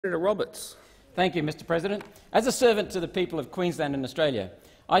Senator Roberts. Thank you, Mr President. As a servant to the people of Queensland and Australia,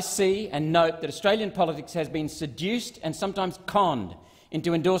 I see and note that Australian politics has been seduced and sometimes conned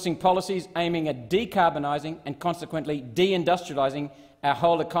into endorsing policies aiming at decarbonising and consequently deindustrialising our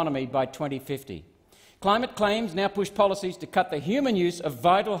whole economy by 2050. Climate claims now push policies to cut the human use of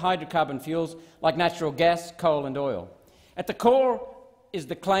vital hydrocarbon fuels like natural gas, coal and oil. At the core is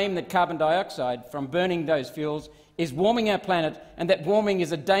the claim that carbon dioxide from burning those fuels is warming our planet and that warming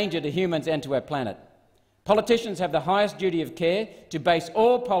is a danger to humans and to our planet. Politicians have the highest duty of care to base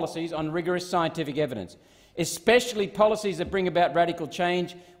all policies on rigorous scientific evidence, especially policies that bring about radical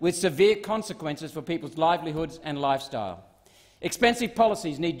change with severe consequences for people's livelihoods and lifestyle. Expensive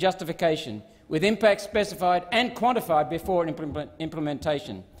policies need justification, with impacts specified and quantified before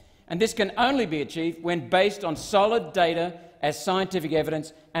implementation. And this can only be achieved when based on solid data as scientific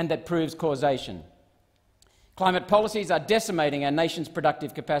evidence and that proves causation. Climate policies are decimating our nation's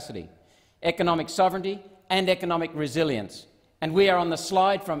productive capacity, economic sovereignty and economic resilience, and we are on the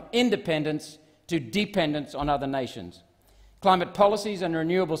slide from independence to dependence on other nations. Climate policies and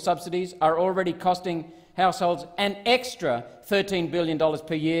renewable subsidies are already costing households an extra $13 billion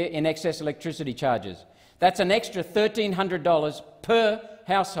per year in excess electricity charges. That's an extra $1,300 per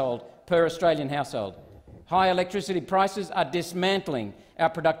household, per Australian household. High electricity prices are dismantling our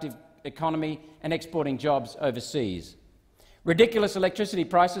productive economy and exporting jobs overseas. Ridiculous electricity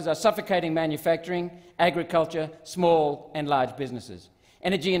prices are suffocating manufacturing, agriculture, small and large businesses.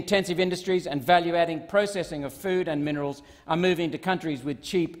 Energy-intensive industries and value-adding processing of food and minerals are moving to countries with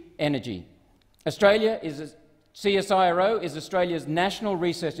cheap energy. CSIRO is Australia's national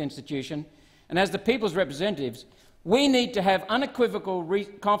research institution, and as the people's representatives, we need to have unequivocal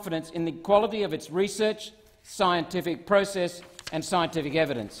confidence in the quality of its research, scientific process and scientific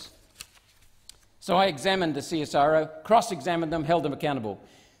evidence. So I examined the CSIRO, cross-examined them, held them accountable.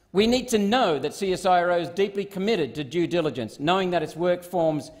 We need to know that CSIRO is deeply committed to due diligence, knowing that its work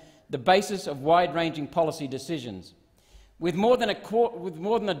forms the basis of wide-ranging policy decisions. With more than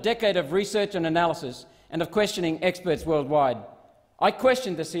a decade of research and analysis and of questioning experts worldwide, I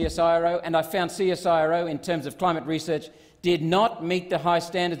questioned the CSIRO and I found CSIRO, in terms of climate research, did not meet the high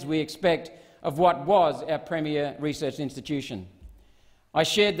standards we expect of what was our premier research institution. I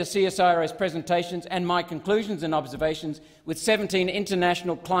shared the CSIRO's presentations and my conclusions and observations with 17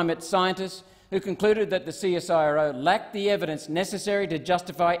 international climate scientists who concluded that the CSIRO lacked the evidence necessary to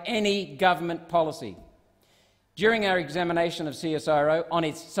justify any government policy. During our examination of CSIRO on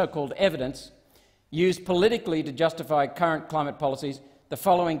its so-called evidence, used politically to justify current climate policies, the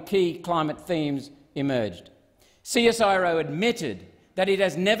following key climate themes emerged. CSIRO admitted that it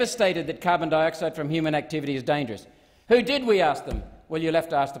has never stated that carbon dioxide from human activity is dangerous. Who did, we asked them? Well, you'll have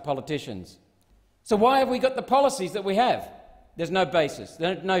to ask the politicians. So why have we got the policies that we have? There's no basis,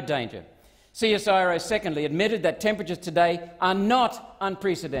 there's no danger. CSIRO, secondly, admitted that temperatures today are not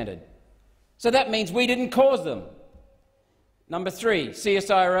unprecedented. So that means we didn't cause them. Number three,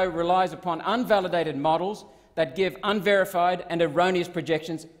 CSIRO relies upon unvalidated models that give unverified and erroneous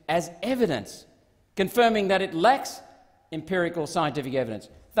projections as evidence, confirming that it lacks empirical scientific evidence.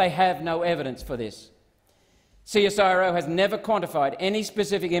 They have no evidence for this. CSIRO has never quantified any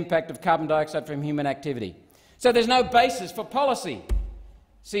specific impact of carbon dioxide from human activity. So there's no basis for policy.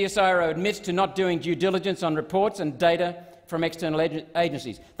 CSIRO admits to not doing due diligence on reports and data from external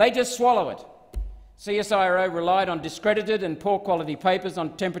agencies. They just swallow it. CSIRO relied on discredited and poor quality papers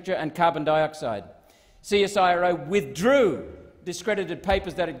on temperature and carbon dioxide. CSIRO withdrew discredited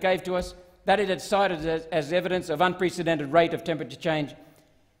papers that it gave to us that it had cited as evidence of unprecedented rate of temperature change,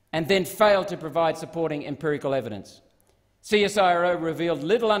 and then failed to provide supporting empirical evidence. CSIRO revealed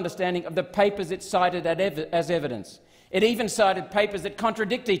little understanding of the papers it cited as evidence. It even cited papers that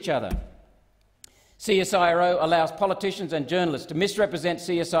contradict each other. CSIRO allows politicians and journalists to misrepresent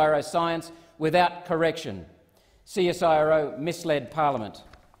CSIRO science without correction. CSIRO misled Parliament.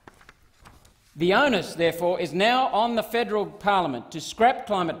 The onus, therefore, is now on the federal parliament to scrap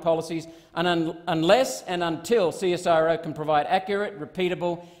climate policies unless and until CSIRO can provide accurate,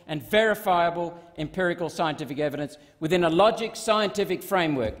 repeatable and verifiable empirical scientific evidence within a logic scientific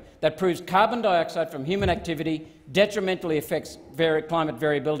framework that proves carbon dioxide from human activity detrimentally affects climate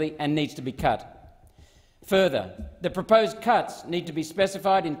variability and needs to be cut. Further, the proposed cuts need to be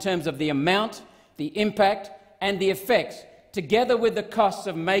specified in terms of the amount, the impact and the effects, together with the costs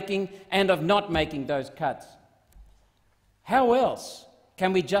of making and of not making those cuts. How else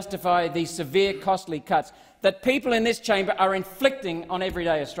can we justify these severe, costly cuts that people in this chamber are inflicting on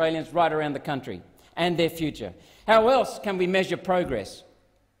everyday Australians right around the country and their future? How else can we measure progress?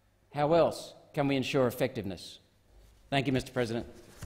 How else can we ensure effectiveness? Thank you, Mr. President.